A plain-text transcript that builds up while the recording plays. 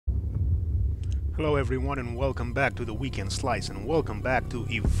Hello everyone and welcome back to the Weekend Slice and welcome back to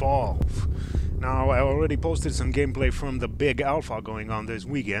Evolve. Now I already posted some gameplay from the big alpha going on this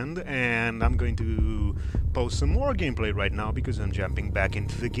weekend and I'm going to post some more gameplay right now because I'm jumping back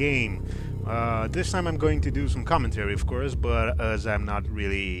into the game. This time I'm going to do some commentary of course, but as I'm not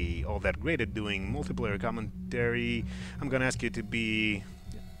really all that great at doing multiplayer commentary, I'm gonna ask you to be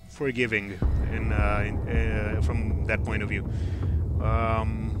forgiving from that point of view.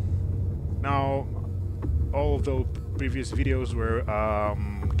 Now, all of the previous videos were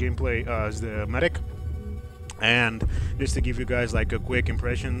gameplay as the medic, and just to give you guys like a quick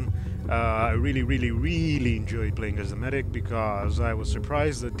impression, I really enjoyed playing as the medic because I was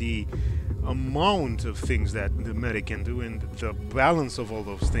surprised at the amount of things that the medic can do and the balance of all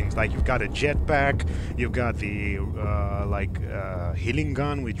those things. Like you've got a jetpack, you've got the healing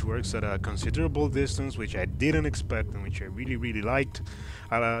gun, which works at a considerable distance, which I didn't expect and which I really liked.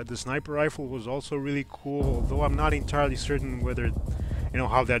 The sniper rifle was also really cool, although I'm not entirely certain whether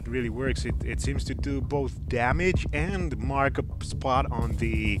how that really works. It seems to do both damage and mark a spot on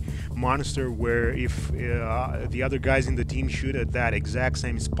the monster where if the other guys in the team shoot at that exact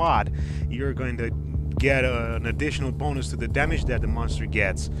same spot, you're going to get an additional bonus to the damage that the monster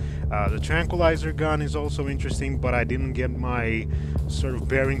gets. The tranquilizer gun is also interesting, but I didn't get my sort of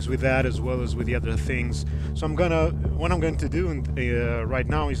bearings with that as well as with the other things. So what I'm going to do right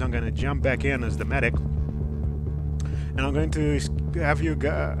now is I'm going to jump back in as the medic, and I'm going to have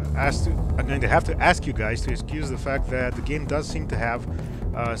to ask you guys to excuse the fact that the game does seem to have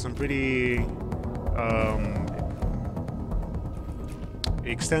some pretty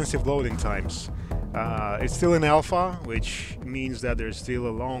extensive loading times. It's still in alpha, which means that there's still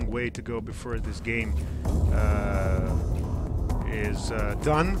a long way to go before this game is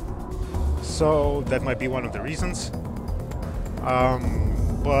done. So that might be one of the reasons.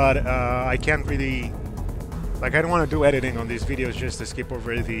 But I can't really... I don't want to do editing on these videos just to skip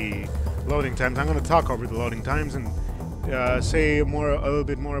over the loading times. I'm going to talk over the loading times and say a little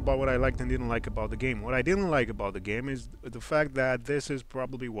bit more about what I liked and didn't like about the game. What I didn't like about the game is the fact that this is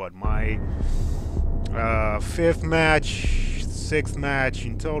probably my fifth match, sixth match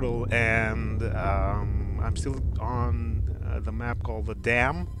in total, and I'm still on the map called the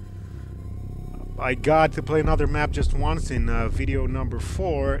Dam. I got to play another map just once in video number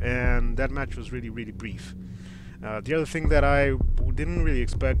 4, and that match was really brief. The other thing that I didn't really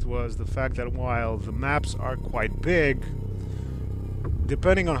expect was the fact that while the maps are quite big,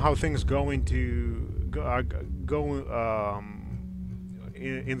 depending on how things go in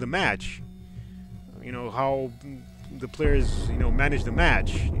the match, how the players manage the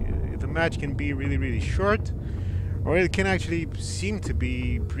match can be really short, or it can actually seem to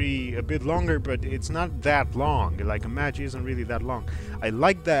be a bit longer, but it's not that long. Like a match isn't really that long. I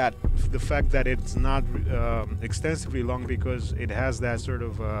like the fact that it's not extensively long because it has that sort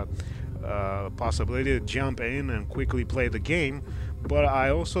of possibility to jump in and quickly play the game. But I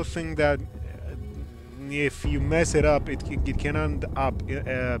also think that if you mess it up, it can end up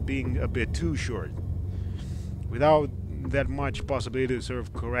being a bit too short, without that much possibility to sort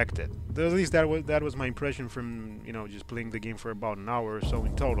of correct it. At least that was my impression from just playing the game for about an hour or so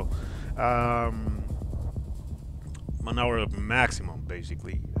in total. An hour maximum,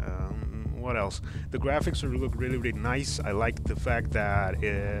 basically. What else? The graphics look really nice. I like the fact that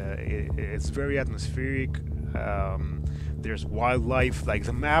it's very atmospheric. There's wildlife. Like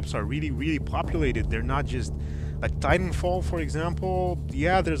the maps are really populated. They're not just like Titanfall, for example.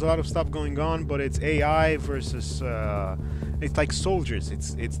 Yeah, there's a lot of stuff going on, but it's AI versus it's like soldiers.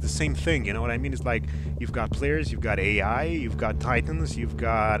 It's the same thing, you know what I mean? It's like you've got players, you've got AI, you've got Titans, you've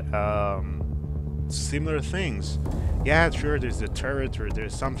got similar things. Yeah, sure, there's the turret or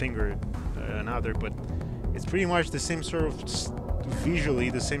there's something or another, but it's pretty much the same sort of visually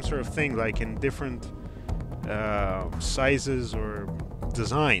the same sort of thing, like in different sizes or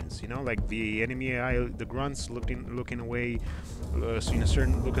designs. Like the enemy AI, the grunts looking away in a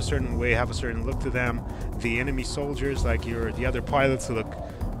certain way, have a certain look to them. The enemy soldiers, like the other pilots, look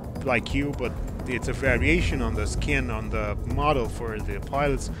like you, but it's a variation on the skin on the model for the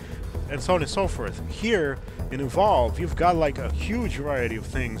pilots, and so on and so forth. Here in Evolve, you've got like a huge variety of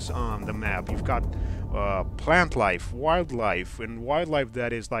things on the map. You've got plant life, wildlife, and wildlife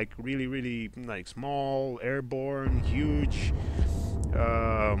that is like really like small, airborne, huge.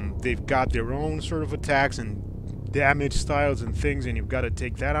 They've got their own sort of attacks and damage styles and things, and you've got to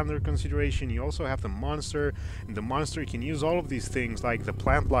take that under consideration. You also have the monster, and the monster can use all of these things like the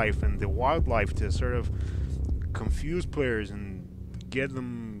plant life and the wildlife to sort of confuse players and get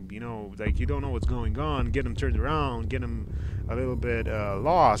them, like you don't know what's going on, get them turned around, get them a little bit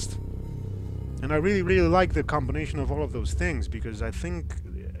lost. And I really, really like the combination of all of those things, because I think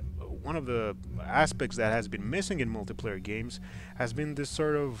one of the aspects that has been missing in multiplayer games has been this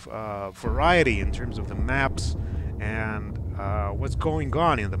sort of variety in terms of the maps and what's going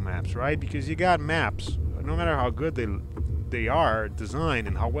on in the maps, right? Because you got maps, no matter how good they are designed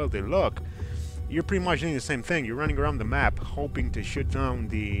and how well they look, you're pretty much doing the same thing. You're running around the map hoping to shoot down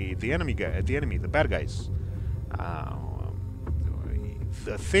the bad guys. Uh,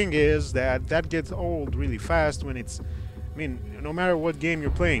 the thing is that gets old really fast when it's, I mean, no matter what game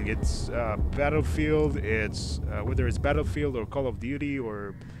you're playing, it's Battlefield, it's whether it's Battlefield or Call of Duty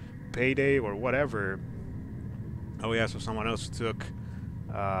or Payday or whatever. Oh yeah, so someone else took,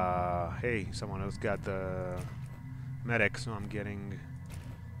 hey, someone else got the medic, so I'm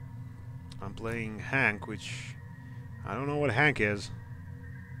playing Hank, which I don't know what Hank is.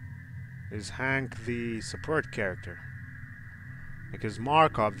 Is Hank the support character? Because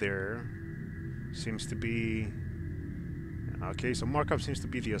Markov there seems to be... Okay, so Markov seems to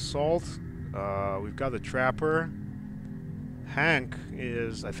be the assault. We've got the trapper. Hank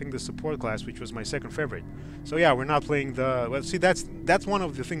is, I think, the support class, which was my second favorite. So yeah, we're not playing the... Well, see, that's one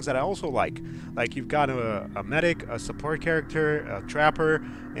of the things that I also like. Like, you've got a medic, a support character, a trapper,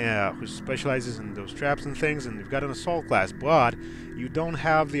 who specializes in those traps and things, and you've got an assault class, but you don't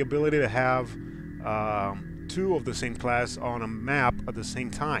have the ability to have two of the same class on a map at the same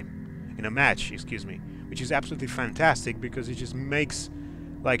time. In a match, excuse me. Which is absolutely fantastic, because it just makes,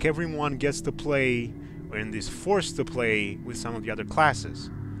 like, everyone gets to play, and is forced to play with some of the other classes,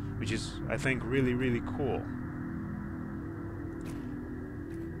 which is, I think, really, really cool.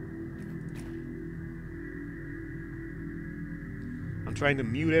 I'm trying to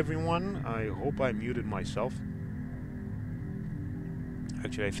mute everyone. I hope I muted myself.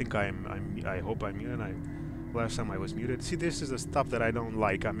 Actually, I think I hope I'm muted. Last time I was muted. See, this is the stuff that I don't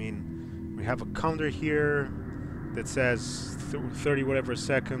like. I mean, we have a counter here that says 30 whatever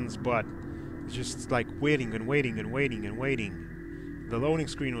seconds, but it's just like waiting and waiting and waiting and waiting. The loading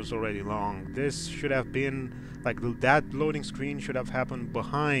screen was already long. This should have been, like, that loading screen should have happened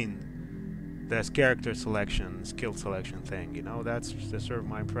behind this character selection, skill selection thing, you know? That's sort of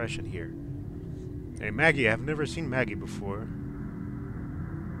my impression here. Hey, Maggie, I've never seen Maggie before.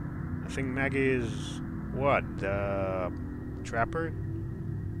 I think Maggie is, what, the trapper?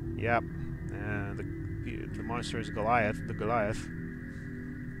 Yep. And the monster is Goliath, the Goliath.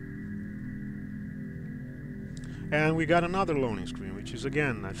 And we got another loading screen, which is,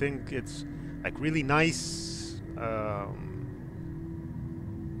 again, I think it's like really nice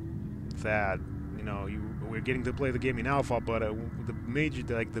that, you know, we're getting to play the game in alpha, but the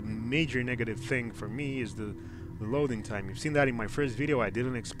major negative thing for me is the loading time. You've seen that in my first video. I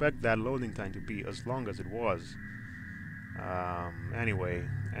didn't expect that loading time to be as long as it was. Anyway,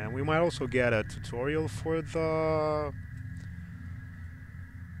 and we might also get a tutorial for the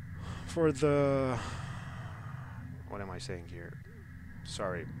what am I saying here?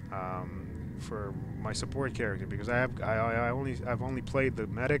 Sorry, for my support character, because I've only played the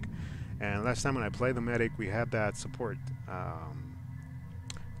medic, and last time when I played the medic, we had that support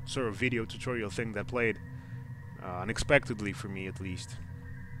sort of video tutorial thing that played unexpectedly for me, at least.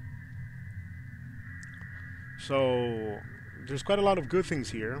 So there's quite a lot of good things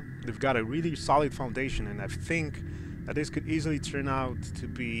here. They've got a really solid foundation, and I think that this could easily turn out to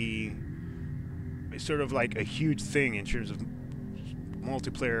be sort of like a huge thing in terms of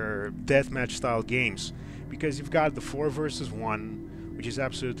multiplayer deathmatch style games, because you've got the 4 versus 1, which is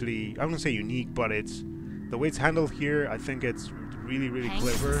absolutely, I wouldn't say unique, but it's the way it's handled here. I think it's really, really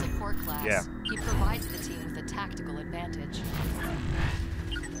clever. Is a support class. Yeah. He provides the team with a tactical advantage.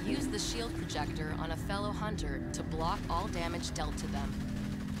 Use the shield projector on a fellow hunter to block all damage dealt to them.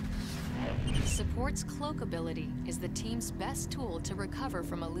 Support's cloak ability is the team's best tool to recover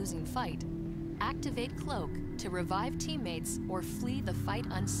from a losing fight. Activate Cloak to revive teammates or flee the fight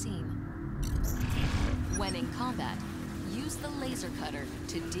unseen. When in combat, use the laser cutter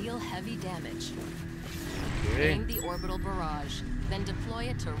to deal heavy damage. Okay. Aim the orbital barrage, then deploy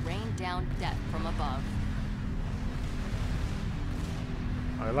it to rain down death from above.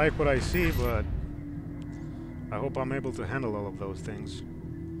 I like what I see, but I hope I'm able to handle all of those things.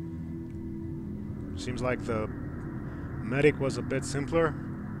 Seems like the medic was a bit simpler.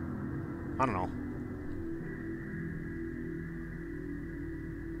 I don't know.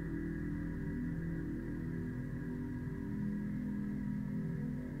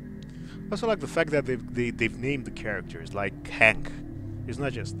 I also like the fact that they've named the characters, like Hank. He's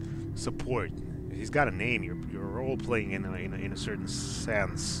not just support. He's got a name. You're role playing in a certain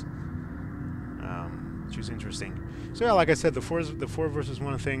sense. which is interesting. So yeah, like I said, the four versus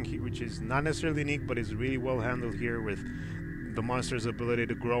one thing, which is not necessarily unique, but is really well handled here with the monster's ability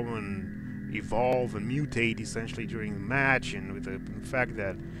to grow and evolve and mutate essentially during the match, and with the fact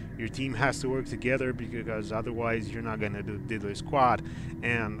that your team has to work together because otherwise you're not gonna do diddly squat,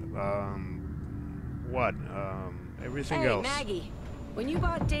 and everything Hey, else. Maggie, when you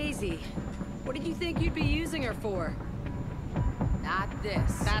bought Daisy, what did you think you'd be using her for? Not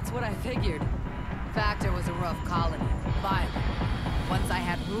this. That's what I figured. Factor was a rough colony. Violent. Once I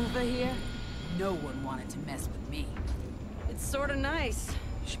had Ruva here, no one wanted to mess with me. It's sorta nice.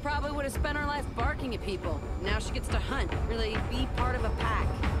 She probably would have spent her life barking at people. Now she gets to hunt, really be part of a pack.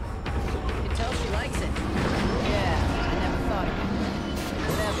 You can tell she likes it. Yeah, I never thought of it.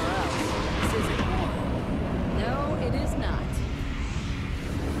 Whatever else, this isn't war. No, it is not.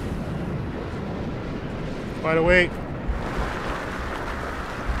 By the way,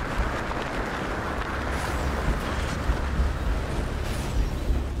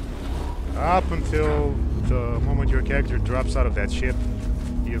 up until the moment your character drops out of that ship,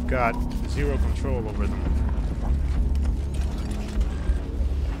 you've got zero control over them.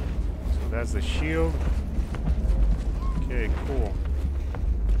 So that's the shield. Okay, cool.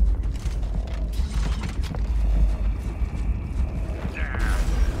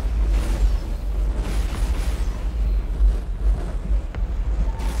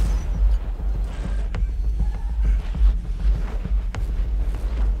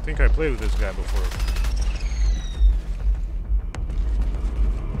 I think I played with this guy before.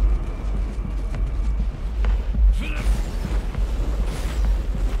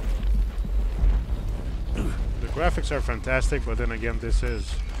 The graphics are fantastic, but then again, this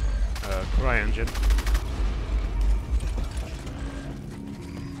is CryEngine.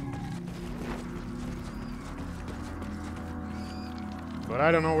 But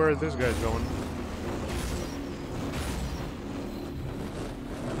I don't know where this guy's going.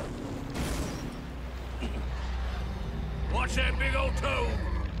 Watch that big old toe!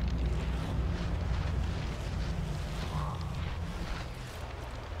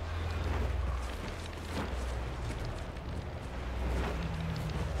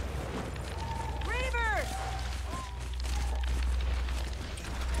 Reavers!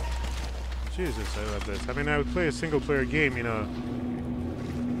 Jesus, I love this. I mean, I would play a single-player game, you know,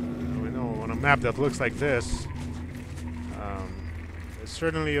 on a map that looks like this. It's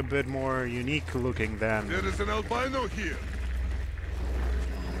certainly a bit more unique looking than... There is an albino here!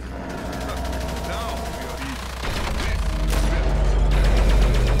 Now we are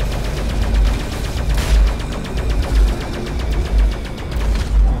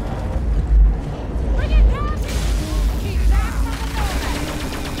Bring it, Cassie! Keep back from the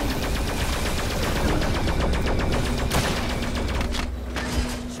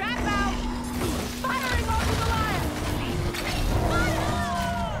Trap out! Firing over the line!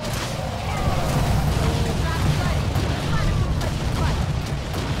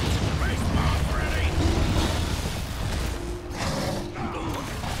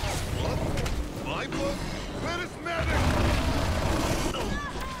 my blood? Where is medic?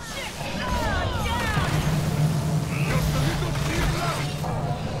 Just a little tear left!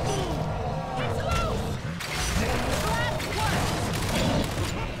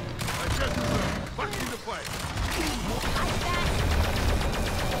 I get you, sir. Back in the fight!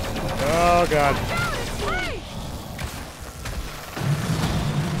 Oh, God.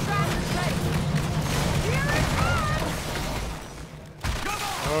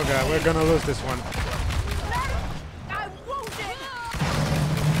 Oh, God, we're gonna lose this one.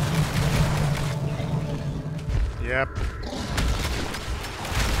 Yep.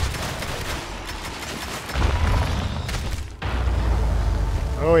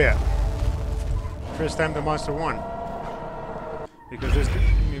 Oh, yeah. First time the monster won.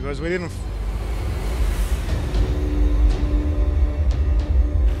 Because we didn't...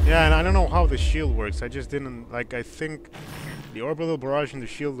 Yeah, and I don't know how the shield works. I just didn't... Like, I think the orbital barrage and the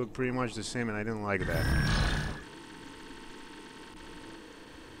shield look pretty much the same, and I didn't like that.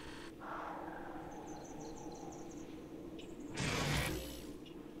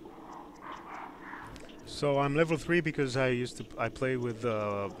 So I'm level 3 because I play with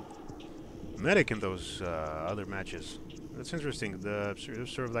medic in those other matches. That's interesting. The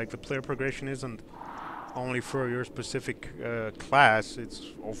sort of like the player progression isn't only for your specific class,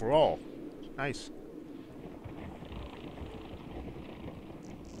 it's overall. Nice.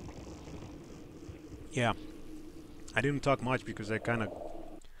 Yeah. I didn't talk much because I kind of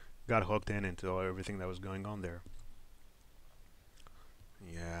got hooked into everything that was going on there.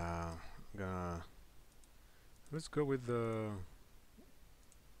 Yeah. I'm gonna... Let's go with the...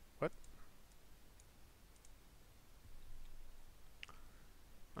 What?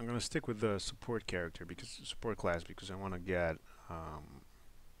 I'm gonna stick with the support character support class because I want to get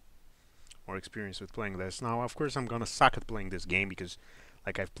more experience with playing this. Now, of course, I'm gonna suck at playing this game because,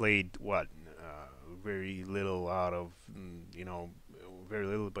 like, I've played very little out of very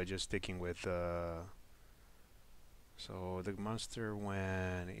little by just sticking with. So the monster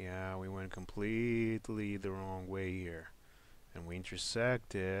went, yeah, we went completely the wrong way here, and we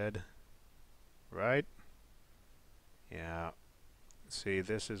intersected, right? Yeah. See,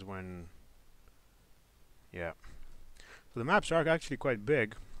 this is when, yeah. So the maps are actually quite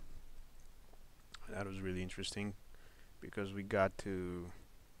big. That was really interesting because we got to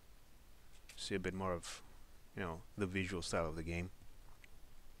see a bit more of, the visual style of the game.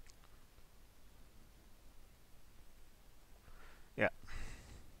 Yeah.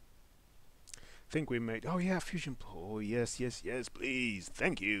 I think we made, oh yeah, Fusion, oh yes, yes, yes, please,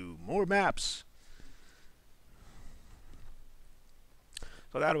 thank you, more maps.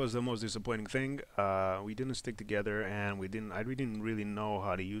 So that was the most disappointing thing. We didn't stick together, and I didn't really know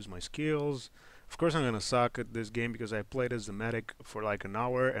how to use my skills. Of course, I'm gonna suck at this game because I played as the medic for like an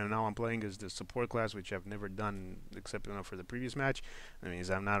hour, and now I'm playing as the support class, which I've never done except for the previous match. That means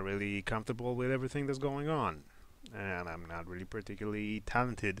I'm not really comfortable with everything that's going on, and I'm not really particularly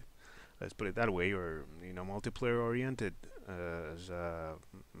talented. Let's put it that way, or multiplayer oriented as a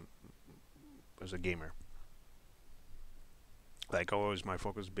gamer. Like always, my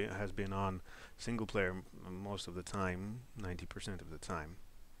focus has been on single player most of the time, 90% of the time.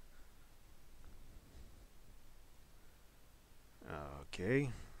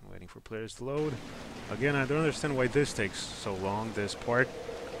 Okay, waiting for players to load. Again, I don't understand why this takes so long, this part.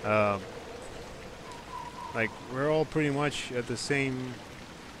 Like, we're all pretty much at the same...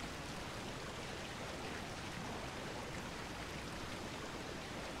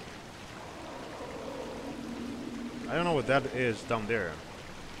 I don't know what that is down there.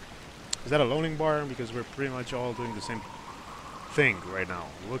 Is that a loading bar? Because we're pretty much all doing the same thing right now.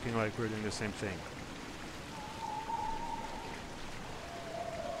 Looking like we're doing the same thing.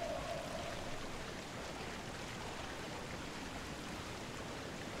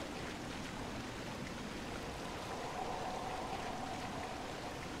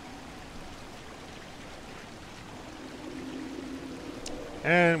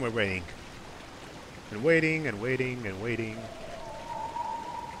 And we're waiting. And waiting and waiting and waiting.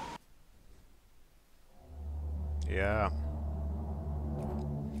 Yeah.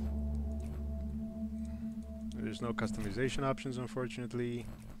 There's no customization options, unfortunately.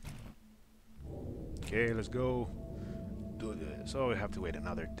 Okay, let's go. Do this. So we have to wait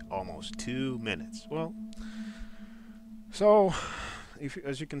another almost 2 minutes. Well, so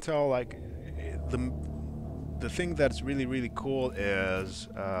as you can tell, like the thing that's really cool is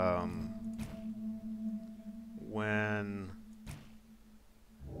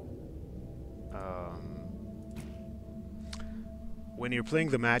when you're playing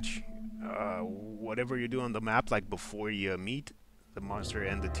the match, whatever you do on the map, like before you meet the monster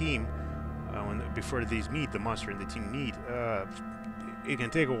and the team, before these meet, the monster and the team meet, it can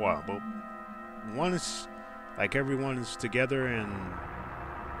take a while, but once like everyone's together and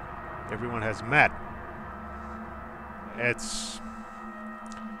everyone has met, it's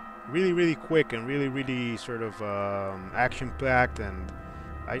really quick and really sort of action-packed, and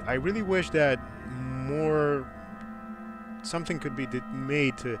I really wish that something could be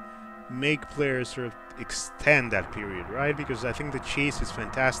made to make players sort of extend that period, right? Because I think the chase is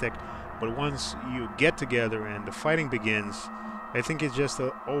fantastic, but once you get together and the fighting begins, I think it's just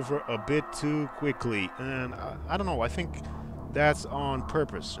over a bit too quickly, and I don't know, I think that's on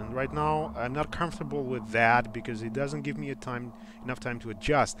purpose, and right now I'm not comfortable with that because it doesn't give me enough time to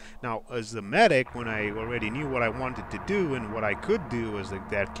adjust. Now, as the medic, when I already knew what I wanted to do and what I could do as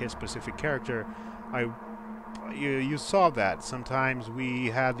that specific character, you saw that sometimes we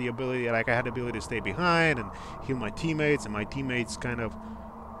had the ability, like I had the ability to stay behind and heal my teammates, and my teammates kind of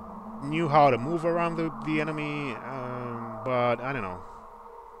knew how to move around the enemy, but I don't know.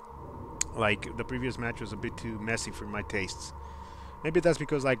 Like, the previous match was a bit too messy for my tastes. Maybe that's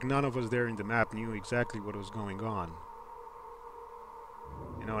because, like, none of us there in the map knew exactly what was going on.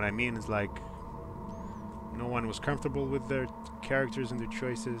 You know what I mean? It's like no one was comfortable with their characters and their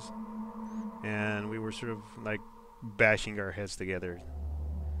choices, and we were sort of like bashing our heads together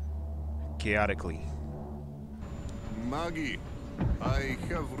chaotically. Maggie, I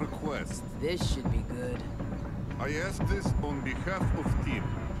have a request. This should be good. I ask this on behalf of team.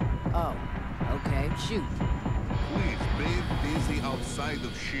 Oh, okay, shoot. Please be busy outside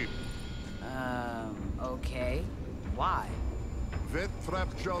of ship. Okay. Why? That trap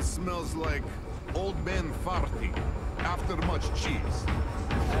just smells like old man farting. after much cheese.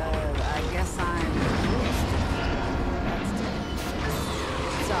 I guess I'm used to it.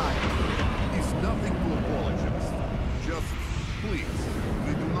 Sorry. It's nothing to apologize for. Just, please,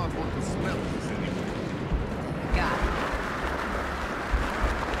 we do not want to smell this anymore. Got it.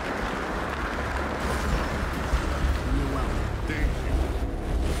 You're welcome. Thank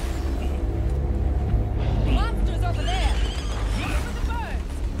you. Monsters over there! Look for the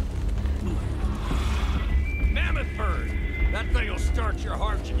birds! Mammoth bird! That thing'll start your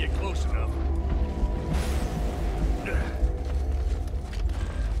heart if you get close enough.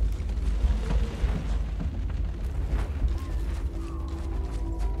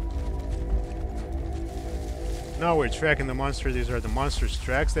 Now we're tracking the monster. These are the monster's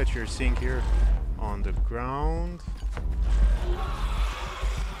tracks that you're seeing here on the ground.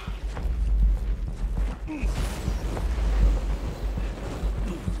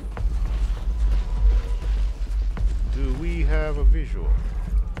 Do we have a visual?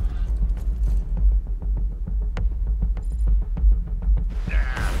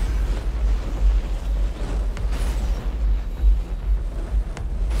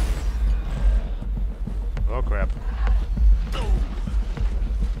 Oh crap.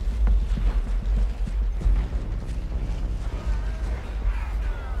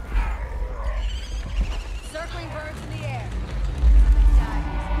 Circling birds in the air.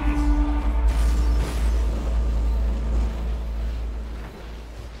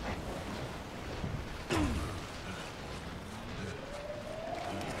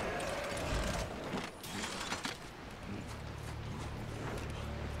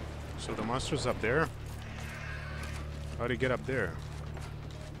 So the monster's up there? How do you get up there?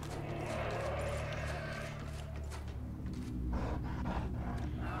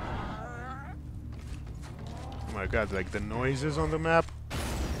 Oh my god, like the noises on the map?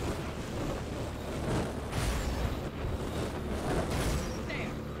 There.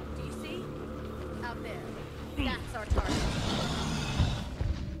 Do you see? Out there. That's our target.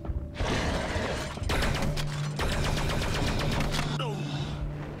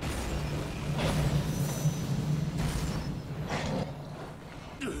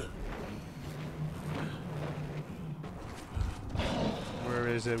 Where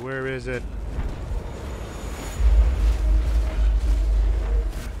is it? Where is it?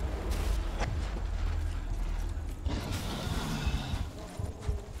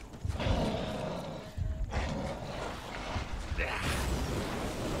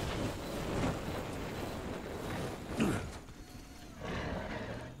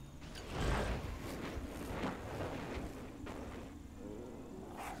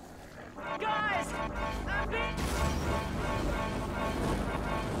 Guys! I'm bit!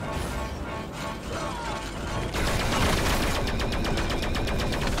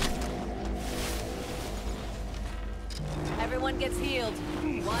 Everyone gets healed,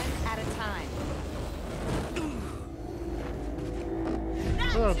 one at a time.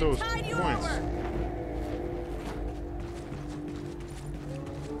 What are those points?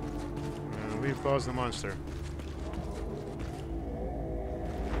 We've lost the monster.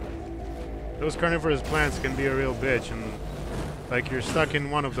 Those carnivorous plants can be a real bitch, and like you're stuck in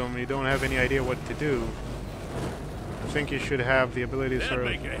one of them, you don't have any idea what to do. I think you should have the ability to That'd sort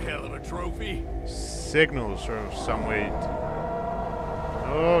make a hell of a trophy. of signal sort of some way.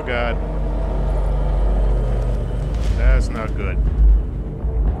 Oh god. That's not good.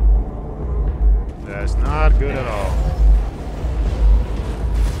 That's not good at all.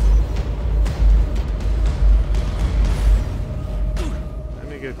 Let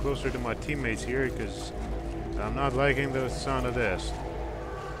me get closer to my teammates here because I'm not liking the sound of this.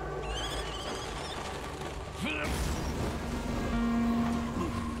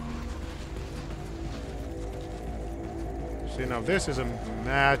 See, now this is a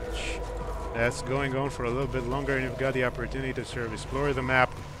match that's going on for a little bit longer, and you've got the opportunity to sort of explore the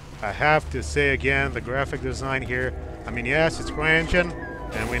map. I have to say again, the graphic design here, I mean, yes, it's CryEngine,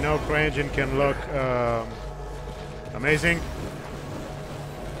 and we know CryEngine can look amazing,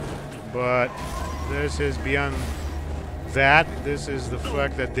 but this is beyond that. This is the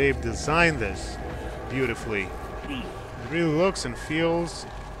fact that they've designed this beautifully. It really looks and feels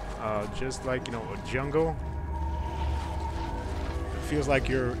just like, you know, a jungle. It feels like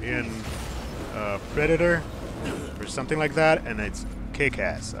you're in Predator or something like that, and it's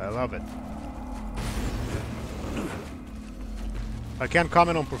kick-ass. I love it. I can't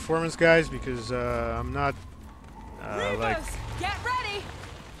comment on performance, guys, because I'm not like, Get ready!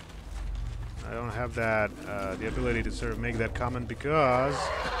 I don't have that the ability to sort of make that comment because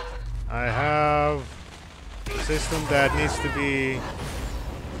I have a system that needs to be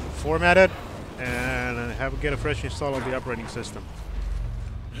formatted and it get a fresh install of the operating system.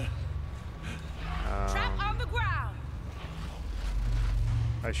 Trap on the ground.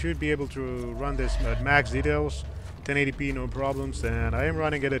 I should be able to run this at max details, 1080p, no problems, and I am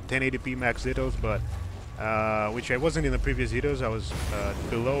running it at 1080p max details, but which I wasn't in the previous videos. I was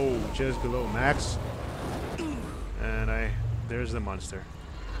just below max, and there's the monster.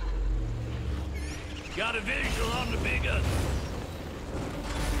 Got a visual on the big gun.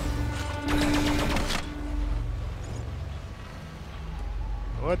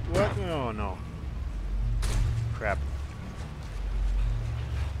 What? Oh no. Crap.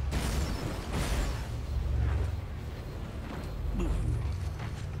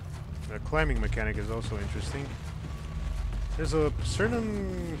 The climbing mechanic is also interesting. There's a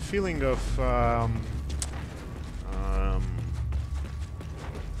certain feeling of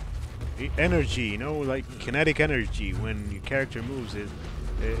energy, you know, like kinetic energy when your character moves.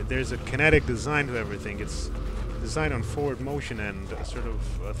 There's a kinetic design to everything. It's designed on forward motion and sort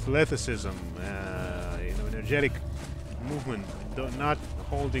of athleticism, you know, energetic movement, not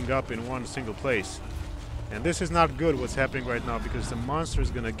holding up in one single place. And this is not good what's happening right now, because the monster is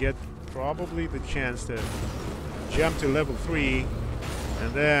gonna get probably the chance to jump to level 3,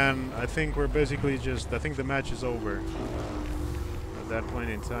 and then I think we're basically I think the match is over. At that point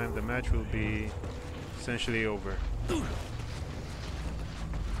in time, the match will be essentially over.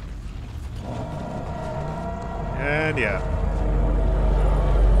 And yeah.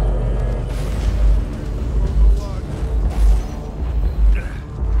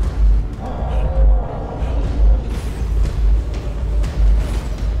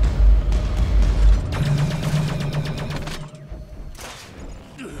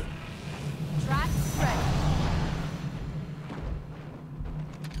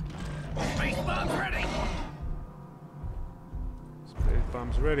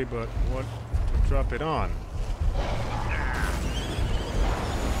 Bomb's ready, but what to drop it on?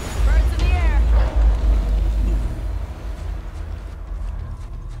 Birds in the air.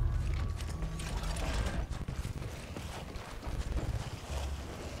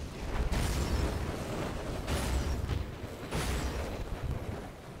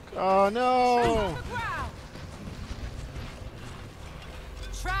 Oh no!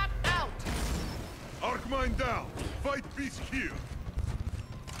 Trap out. Arc mine down. Fight beast here.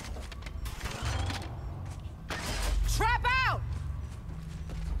 Trap out.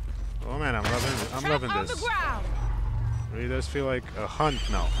 Oh man, I'm loving On this. the ground. Really does feel like a hunt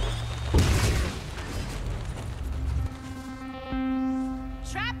now.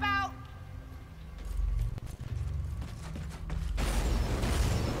 Trap out.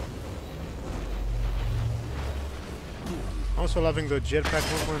 Also loving the jetpack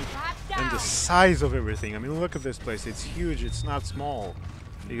movement and the size of everything. I mean, look at this place. It's huge. It's not small,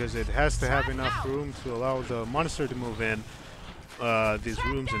 because it has to have enough room to allow the monster to move in these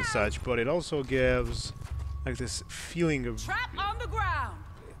rooms and such. But it also gives like this feeling of, Trap on the ground.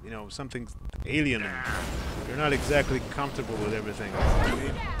 you know, something alien. You're not exactly comfortable with everything.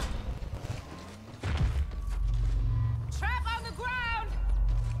 Trap on the ground.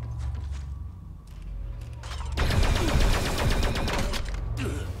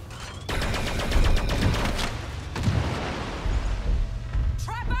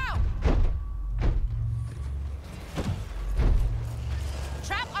 Trap out.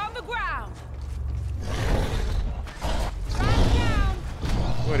 Trap on the ground. Trap down.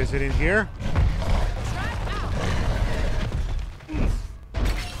 What is it in here? Trap out.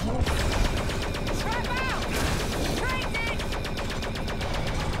 Trap out. Crazy.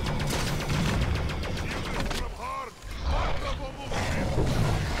 From hard. Bravo movement.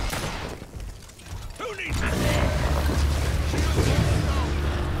 Who needs this?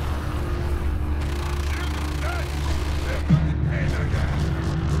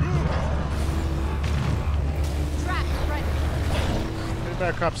 Trap ready. Stay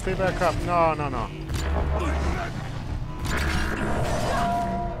back up. Stay back up. No, no, no.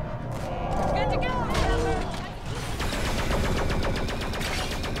 Good to go, Hammer.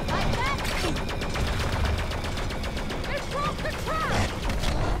 Like that. It broke the trap.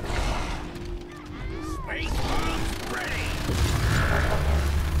 Space bombs ready.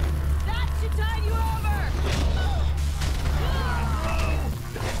 That should tide you over.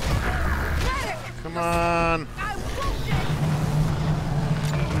 Medic, Come on. I'm wounded.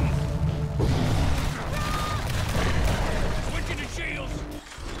 Switching to shields.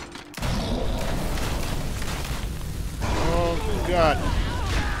 Oh God.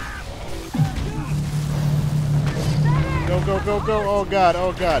 Go, go, go, go. Oh God.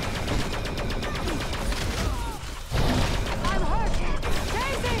 Oh God. I'm hurt.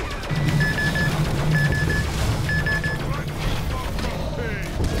 Daisy.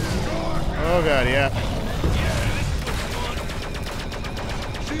 Oh god, yeah.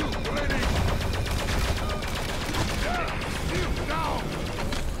 Shield ready. Shield down.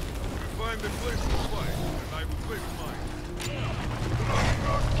 Find the place to fight, and I will place mine.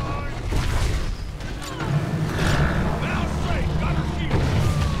 Now straight, got her shield.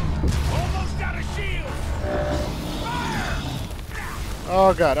 Almost out of shield. Fire!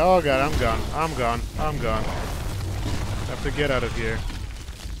 Oh god, I'm gone. I'm gone. I'm gone. Have to get out of here.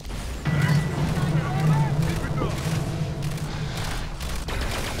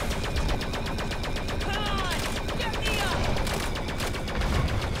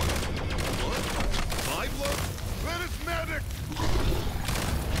 My blood? Where is medic?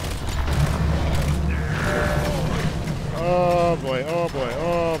 Oh boy, oh boy,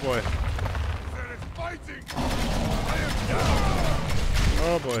 oh boy. There is fighting.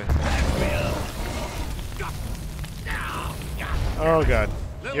 Oh boy. Oh god.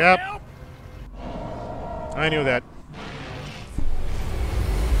 Yep. I knew that.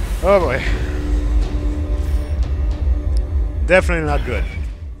 Oh boy. Definitely not good.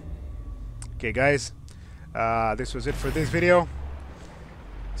 Okay, guys. This was it for this video.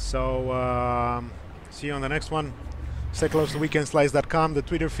 So, see you on the next one. Stay close to weekendslice.com, the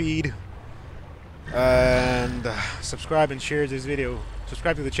Twitter feed. And subscribe and share this video.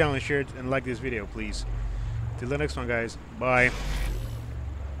 Subscribe to the channel and share it and like this video, please. Till the next one, guys. Bye.